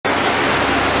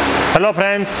Hello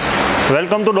friends,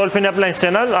 welcome to dolphin appliance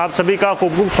channel. आप सभी का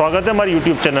खूब खूब स्वागत है हमारे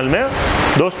यूट्यूब चैनल में।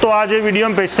 दोस्तों, आज ये वीडियो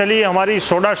हम स्पेशली हमारी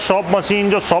सोडा शॉप मशीन,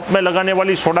 जो शॉप में लगाने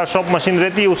वाली सोडा शॉप मशीन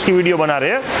रहती है, उसकी वीडियो बना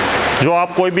रहे हैं। जो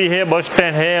आप कोई भी है, बस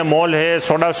स्टैंड है, मॉल है,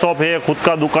 सोडा शॉप है, खुद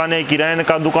का दुकान है, किराने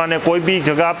का दुकान है, कोई भी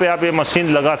जगह पे आप ये मशीन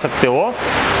लगा सकते हो।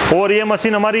 और ये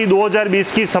मशीन हमारी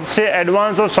 2020 की सबसे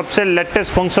एडवांस और सबसे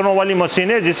लेटेस्ट फंक्शनों वाली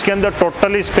मशीन है, जिसके अंदर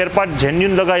टोटली स्पेयर पार्ट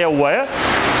जेन्युइन लगाया हुआ है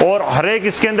और हर एक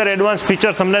इसके अंदर एडवांस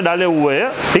फीचर्स हमने डाले हुए हैं।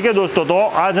 ठीक है दोस्तों, तो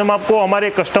आज हम आपको, हमारे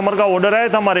कस्टमर का ऑर्डर आया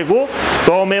था हमारे को,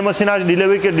 तो मैं मशीन आज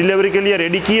डिलीवरी के लिए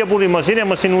रेडी की है। पूरी मशीन है,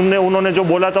 मशीन उन्होंने जो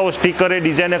बोला था वो स्टिकर है,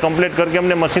 डिजाइन है, कंप्लीट करके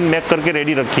हमने मशीन मेक करके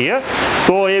रेडी रखी है।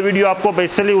 तो ये वीडियो आपको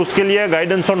स्पेशली उसके लिए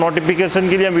गाइडेंस और नोटिफिकेशन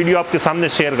के लिए वीडियो आपके सामने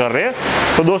शेयर कर रहे हैं।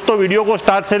 तो दोस्तों, वीडियो को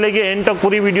स्टार्ट से लेके एंड तक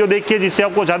पूरी वीडियो देखिए, जिससे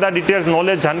आपको ज्यादा डिटेल्स,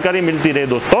 नॉलेज, जानकारी मिलती रहे।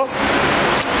 दोस्तों,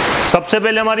 सबसे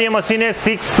पहले हमारी ये मशीन है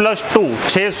 6+2,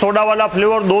 6 सोडा वाला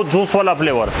फ्लेवर, 2 जूस वाला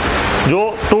फ्लेवर, जो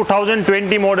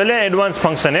 2020 मॉडल है, एडवांस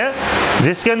फंक्शन है,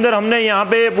 जिसके अंदर हमने यहाँ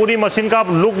पे पूरी मशीन का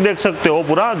आप लुक देख सकते हो।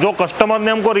 पूरा जो कस्टमर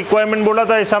ने हमको रिक्वायरमेंट बोला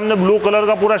था, इसे हमने ब्लू कलर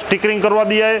का पूरा स्टिकरिंग करवा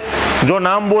दिया है। जो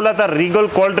नाम बोला था रीगल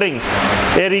कोल्ड ड्रिंक्स,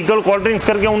 ये रीगल कोल्ड ड्रिंक्स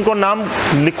करके उनको नाम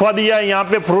लिखवा दिया है। यहाँ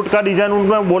पे फ्रूट का डिजाइन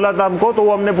उन्होंने बोला था हमको, तो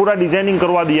वो हमने पूरा डिजाइनिंग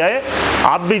करवा दिया है।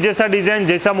 आप भी जैसा डिजाइन,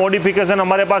 जैसा मॉडिफिकेशन,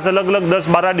 हमारे पास अलग अलग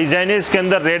 10-12 डिजाइन है इसके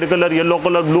अंदर। Red colour, yellow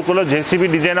colour, blue colour, जैसी भी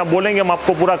डिजाइन आप बोलेंगे हम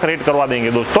आपको पूरा क्रिएट करवा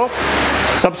देंगे। दोस्तों,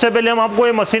 सबसे पहले हम आपको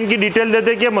ये मशीन की डिटेल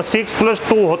देते हैं कि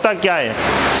 6+2 होता क्या है।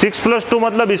 6+2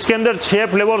 मतलब इसके अंदर 6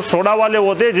 फ्लेवर सोडा वाले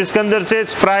होते हैं, जिसके अंदर से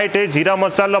स्प्राइट है, जीरा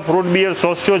मसाला, फ्रूट बियर,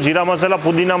 सोस्यो, जीरा मसाला,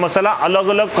 पुदीना मसाला, अलग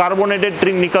अलग कार्बोनेटेड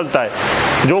ड्रिंक निकलता है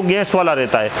जो गैस वाला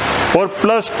रहता है। और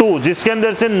 +2 जिसके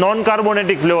अंदर से नॉन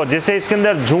कार्बोनेटिक फ्लेवर, जैसे इसके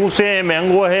अंदर जूस है,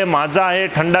 मैंगो है, माजा है,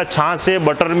 ठंडा छाछ है,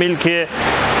 बटर मिल्क है,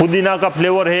 पुदीना का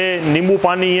फ्लेवर है, नींबू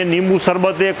पानी है, नींबू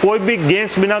शरबत है, कोई भी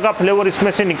गैस बिना का फ्लेवर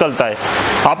इसमें से निकलता है।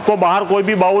 आपको बाहर कोई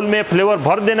भी बाउल में फ्लेवर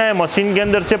भर देना है, मशीन के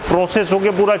अंदर से प्रोसेस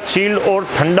होके पूरा चिल्ड और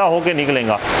ठंडा होके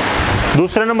निकलेगा।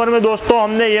 दूसरे नंबर में दोस्तों,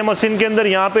 हमने ये मशीन के अंदर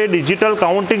यहाँ पे डिजिटल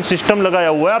काउंटिंग सिस्टम लगाया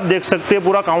हुआ है। आप देख सकते हैं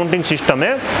पूरा काउंटिंग सिस्टम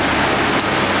है।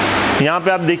 यहाँ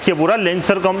पे आप देखिए पूरा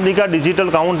लेंसर कंपनी का डिजिटल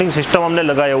काउंटिंग सिस्टम हमने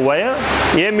लगाया हुआ है।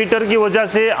 ये मीटर की वजह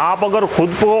से आप अगर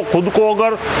खुद को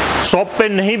अगर शॉप पे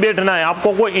नहीं बैठना है,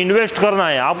 आपको कोई इन्वेस्ट करना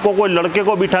है, आपको कोई लड़के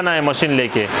को बिठाना है मशीन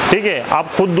लेके, ठीक है,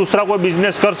 आप खुद दूसरा कोई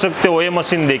बिजनेस कर सकते हो ये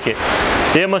मशीन देके।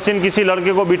 ये मशीन किसी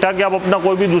लड़के को बिठा के आप अपना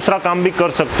कोई भी दूसरा काम भी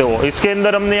कर सकते हो। इसके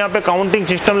अंदर हमने यहाँ पे काउंटिंग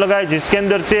सिस्टम लगाया, जिसके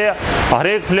अंदर से हर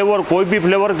एक फ्लेवर, कोई भी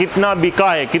फ्लेवर कितना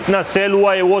बिका है, कितना सेल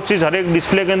हुआ है, वो चीज हर एक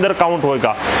डिस्प्ले के अंदर काउंट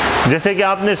होगा। जैसे कि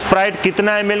आपने स्प्राइट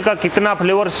कितना ml का कितना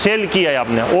फ्लेवर सेल किया है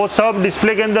आपने, वो सब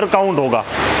डिस्प्ले के अंदर काउंट होगा।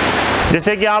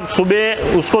 जैसे कि आप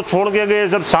सुबह उसको छोड़ के गए,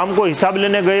 जब शाम को हिसाब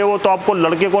लेने गए हो, तो आपको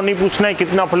लड़के को नहीं पूछना है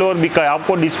कितना फ्लेवर बिका है,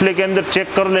 आपको डिस्प्ले के अंदर चेक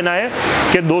कर लेना है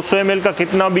कि 200 ml का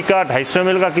कितना बिका, 250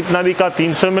 ml का कितना बिका,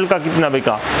 300 ml का कितना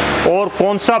बिका, और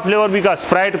कौन सा फ्लेवर बिका।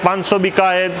 स्प्राइट 500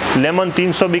 बिका है, लेमन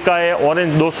 300 बिका है,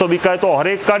 ऑरेंज 200 बिका है, तो हर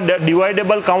एक का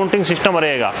डिवाइडेबल काउंटिंग सिस्टम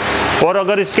रहेगा। और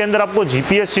अगर इसके अंदर आपको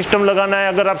जीपीएस सिस्टम लगाना है,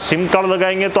 अगर आप सिम कार्ड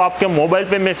लगाएंगे, तो आपके मोबाइल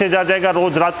पे मैसेज आ जाएगा।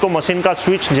 रोज रात को मशीन का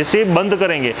स्विच जैसे ही बंद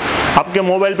करेंगे, आपके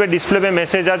मोबाइल पे डिस्प्ले पे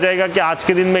मैसेज आ जाएगा कि आज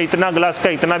के दिन में इतना ग्लास का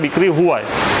इतना बिक्री हुआ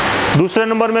है। दूसरे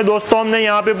नंबर में दोस्तों, हमने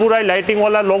यहाँ पे पूरा लाइटिंग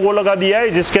वाला लोगो लगा दिया है,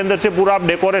 जिसके अंदर से पूरा आप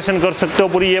डेकोरेशन कर सकते हो।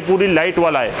 पूरी ये पूरी लाइट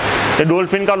वाला है, ये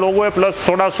डॉल्फिन का लोगो है, प्लस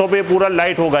सोडा शॉप पे पूरा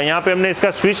लाइट होगा। यहाँ पे हमने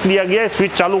इसका स्विच दिया गया है,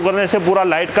 स्विच चालू करने से पूरा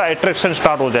लाइट का अट्रैक्शन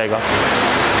स्टार्ट हो जाएगा।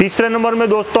 तीसरे नंबर में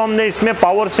दोस्तों, हमने इसमें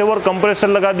पावर सेवर कंप्रेसर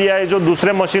लगा दिया है। जो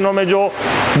दूसरे मशीनों में, जो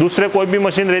दूसरे कोई भी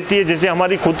मशीन रहती है, जैसे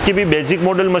हमारी खुद की भी बेसिक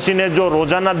मॉडल मशीन है जो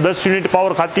रोजाना 10 यूनिट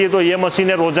पावर खाती है, तो ये मशीन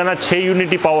है रोजाना 6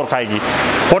 यूनिट पावर खाएगी।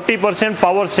 40%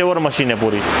 पावर सेवर मशीन है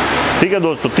पूरी। ठीक है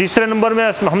दोस्तों, तीसरे नंबर में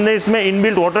हमने इसमें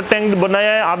इनबिल्ट वाटर टैंक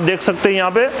बनाया है। आप देख सकते हैं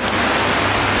यहाँ पे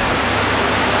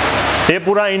ये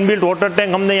पूरा इनबिल्ट वाटर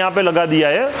टैंक हमने यहाँ पे लगा दिया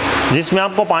है, जिसमें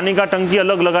आपको पानी का टंकी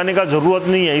अलग लगाने का जरूरत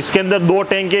नहीं है। इसके अंदर 2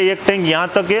 टैंक है, एक टैंक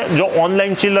यहाँ तक है जो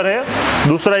ऑनलाइन चिल्लर है,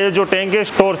 दूसरा ये जो टैंक है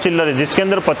स्टोर चिल्लर है, जिसके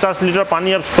अंदर 50 लीटर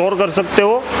पानी आप स्टोर कर सकते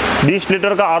हो। 20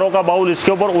 लीटर का आरओ का बाउल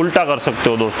इसके ऊपर उल्टा कर सकते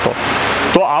हो दोस्तों।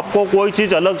 तो आपको कोई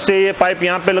चीज अलग से ये पाइप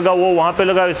यहाँ पे लगा, वो वहाँ पे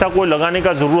लगा, ऐसा कोई लगाने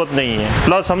का जरूरत नहीं है।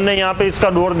 प्लस हमने यहाँ पे इसका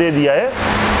डोर दे दिया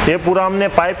है। ये पूरा हमने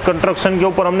पाइप कंस्ट्रक्शन के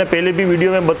ऊपर हमने पहले भी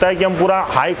वीडियो में बताया कि हम पूरा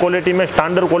हाई क्वालिटी में,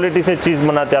 स्टैंडर्ड क्वालिटी से चीज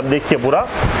बनाते हैं। आप देखिए पूरा,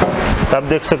 आप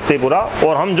देख सकते हैं पूरा।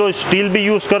 और हम जो स्टील भी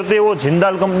यूज करते हैं वो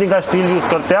जिंदाल कंपनी का स्टील यूज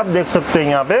करते हैं। आप देख सकते हैं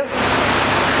यहाँ पे,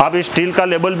 आप इस स्टील का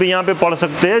लेबल भी यहाँ पे पढ़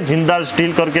सकते हैं, जिंदाल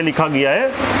स्टील करके लिखा गया है।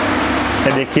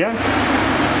 ये देखिए,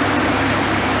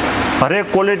 हर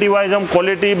एक क्वालिटी वाइज हम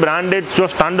क्वालिटी ब्रांडेड जो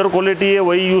स्टैंडर्ड क्वालिटी है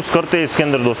वही यूज करते हैं इसके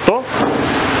अंदर दोस्तों।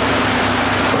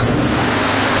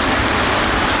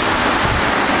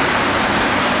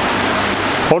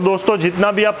 और दोस्तों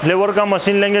जितना भी आप फ्लेवर का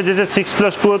मशीन लेंगे, जैसे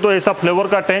 6+2 है तो ऐसा फ्लेवर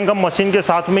का टैंक हम मशीन के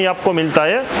साथ में ही आपको मिलता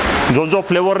है। जो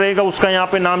फ्लेवर रहेगा उसका यहाँ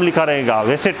पे नाम लिखा रहेगा।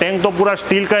 वैसे टैंक तो पूरा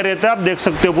स्टील का ही रहता है, आप देख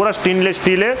सकते हो पूरा स्टेनलेस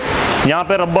स्टील है। यहाँ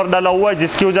पे रबर डाला हुआ है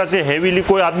जिसकी वजह से हेवीली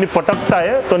कोई आदमी पटकता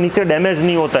है तो नीचे डैमेज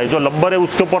नहीं होता है, जो रबर है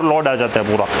उसके ऊपर लोड आ जाता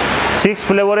है पूरा। 6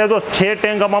 फ्लेवर है तो 6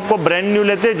 टैंक हम आपको ब्रांड न्यू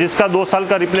लेते हैं, जिसका 2 साल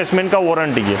का रिप्लेसमेंट का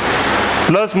वारंटी है।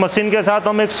 प्लस मशीन के साथ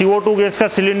हम एक CO2 गैस का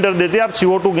सिलेंडर देते हैं। आप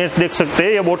CO2 गैस देख सकते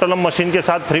हैं, ये बोतल हम मशीन के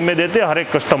साथ फ्री में देते हैं हर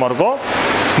एक कस्टमर को।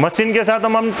 मशीन के साथ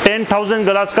हम 10,000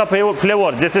 ग्लास का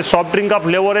फ्लेवर, जैसे सॉफ्ट ड्रिंक का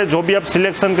फ्लेवर है, जो भी आप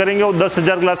सिलेक्शन करेंगे वो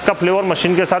 10,000 ग्लास का फ्लेवर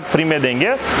मशीन के साथ फ्री में देंगे।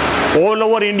 All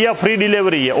over India free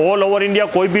delivery है। ऑल ओवर इंडिया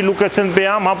कोई भी लोकेशन पे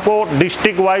हम आपको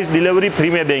डिस्ट्रिक्ट वाइज डिलीवरी फ्री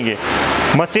में देंगे।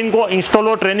 मशीन को इंस्टॉल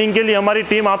और ट्रेनिंग के लिए हमारी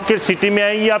टीम आपके सिटी में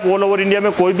आएगी। आप ऑल ओवर इंडिया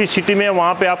में कोई भी सिटी में,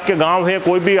 वहाँ पे आपके गांव है,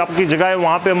 कोई भी आपकी जगह है,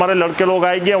 वहाँ पे हमारे लड़के लोग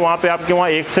आएंगे। वहाँ पे आपके वहाँ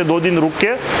 1 से 2 दिन रुक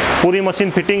के पूरी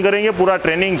मशीन फिटिंग करेंगे, पूरा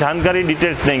ट्रेनिंग जानकारी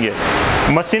डिटेल्स देंगे।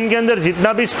 मशीन के अंदर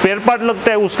जितना भी स्पेयर पार्ट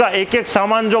लगता है उसका एक एक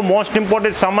सामान, जो मोस्ट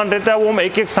इंपॉर्टेंट सामान रहता है, वो हम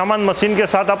एक एक सामान मशीन के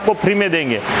साथ आपको फ्री में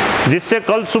देंगे, जिससे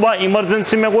कल सुबह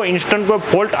इमरजेंसी में कोई इंस्टेंट कोई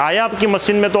फॉल्ट आया आपकी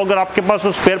मशीन में, तो अगर आपके पास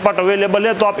वो स्पेयर पार्ट अवेलेबल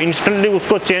है तो आप इंस्टेंटली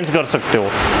उसको चेंज कर सकते हो।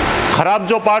 खराब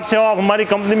जो पार्ट्स है वो आप हमारी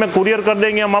कंपनी में कुरियर कर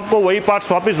देंगे, हम आपको वही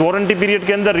पार्ट्स वापस वारंटी पीरियड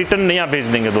के अंदर रिटर्न नया भेज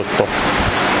देंगे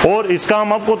दोस्तों। और इसका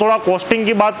हम आपको थोड़ा कॉस्टिंग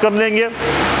की बात कर लेंगे।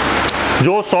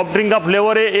 जो सॉफ्ट ड्रिंक का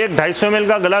फ्लेवर है, एक 250 ml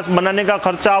का गिलास बनाने का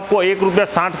खर्चा आपको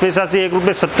 ₹1.60 से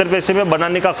 ₹1.70 में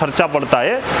बनाने का खर्चा पड़ता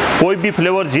है। कोई भी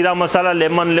फ्लेवर, जीरा मसाला,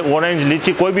 लेमन, ऑरेंज,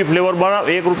 लीची, कोई भी फ्लेवर बना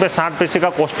 ₹1.60 का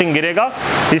कॉस्टिंग गिरेगा।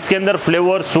 इसके अंदर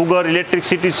फ्लेवर, शुगर,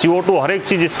 इलेक्ट्रिसिटी, CO2 हर एक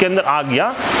चीज इसके अंदर आ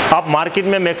गया। आप मार्केट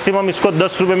में मैक्सिमम इसको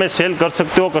 ₹10 में सेल कर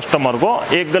सकते हो कस्टमर को।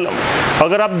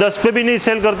 अगर आप 10 पे भी नहीं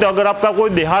सेल करते, अगर आपका कोई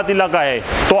देहात इलाका है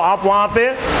तो आप वहाँ पे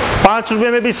 ₹5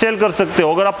 में भी सेल कर सकते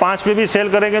हो। अगर आप 5 पे भी सेल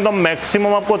करेंगे तो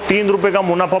मैक्सिमम आपको ₹3 का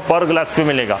मुनाफा पर ग्लास पे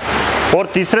मिलेगा। और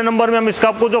तीसरे नंबर में हम इसका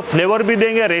आपको जो फ्लेवर भी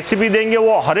देंगे, रेसिपी देंगे,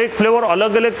 वो हर एक फ्लेवर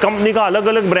अलग अलग कंपनी का, अलग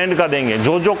अलग ब्रांड का देंगे।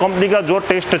 जो कंपनी का जो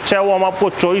टेस्ट अच्छा है वो हम आपको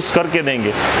चॉइस करके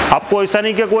देंगे। आपको ऐसा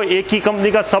नहीं कि कोई एक ही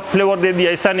कंपनी का सब फ्लेवर दे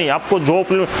दिया, ऐसा नहीं। आपको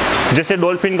जो जैसे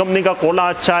डॉल्फिन कंपनी का कोला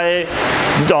अच्छा है,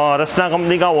 रसना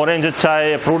कंपनी का ऑरेंज अच्छा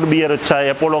है, फ्रूट बियर अच्छा है,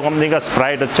 अपोलो कंपनी का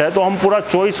स्प्राइट अच्छा है, तो हम पूरा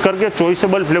चॉइस करके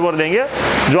चॉइसेबल फ्लेवर देंगे।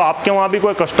 जो आपके वहाँ भी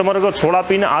कोई कस्टमर अगर सोडा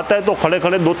पीने आता है तो खड़े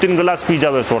खड़े 2-3 गिलास पी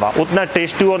जावे सोडा, उतना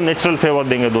टेस्टी और नेचुरल फ्लेवर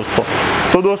देंगे दोस्तों।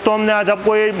 तो दोस्तों हमने आज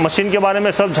आपको ये मशीन के बारे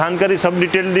में सब जानकारी, सब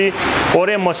डिटेल दी। और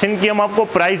ये मशीन की हम आपको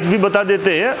प्राइस भी बता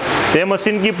देते हैं। ये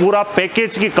मशीन की पूरा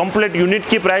पैकेज की कंप्लीट यूनिट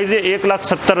की प्राइस है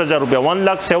 ₹1,70,000,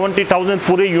 1,70,000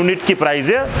 पूरे यूनिट की प्राइस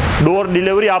है। डोर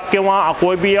डिलीवरी आपके वहाँ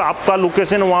कोई भी आपका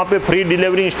लोकेशन, वहाँ पे फ्री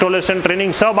डिलीवरी, इंस्टॉलेशन,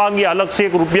 ट्रेनिंग सब आ गया। अलग से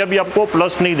 ₹1 भी आपको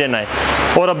प्लस नहीं देना है।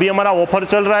 और अभी हमारा ऑफर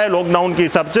चल रहा है लॉकडाउन के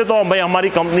हिसाब से, तो भाई हमारी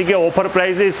कंपनी के ऑफर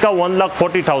प्राइस है इसका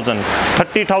 1,40,000,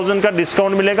 30,000 का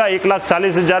डिस्काउंट मिलेगा।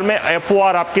 1,40,000 में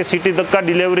FOR आपके सिटी तक का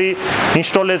डिलीवरी,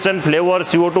 इंस्टॉलेशन, फ्लेवर,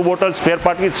 CO2 बोतल, स्पेयर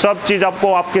पार्ट की सब चीज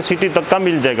आपको आपके सिटी तक का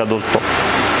मिल जाएगा दोस्तों।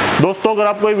 अगर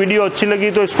आपको ये वीडियो अच्छी लगी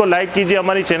तो इसको लाइक कीजिए,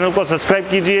 हमारी चैनल को सब्सक्राइब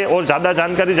कीजिए। और ज़्यादा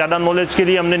जानकारी, ज़्यादा नॉलेज के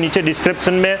लिए हमने नीचे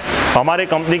डिस्क्रिप्शन में हमारे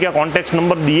कंपनी का कॉन्टैक्ट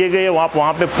नंबर दिए गए, आप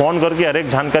वहाँ पे फ़ोन करके हर एक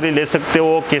जानकारी ले सकते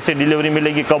हो। कैसे डिलीवरी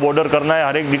मिलेगी, कब ऑर्डर करना है,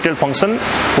 हर एक डिटेल फंक्शन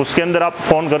उसके अंदर आप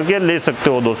फ़ोन करके ले सकते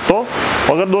हो दोस्तों।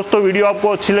 अगर दोस्तों वीडियो आपको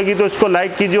अच्छी लगी तो इसको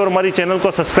लाइक कीजिए और हमारी चैनल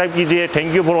को सब्सक्राइब कीजिए।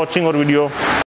 थैंक यू फॉर वॉचिंग और वीडियो।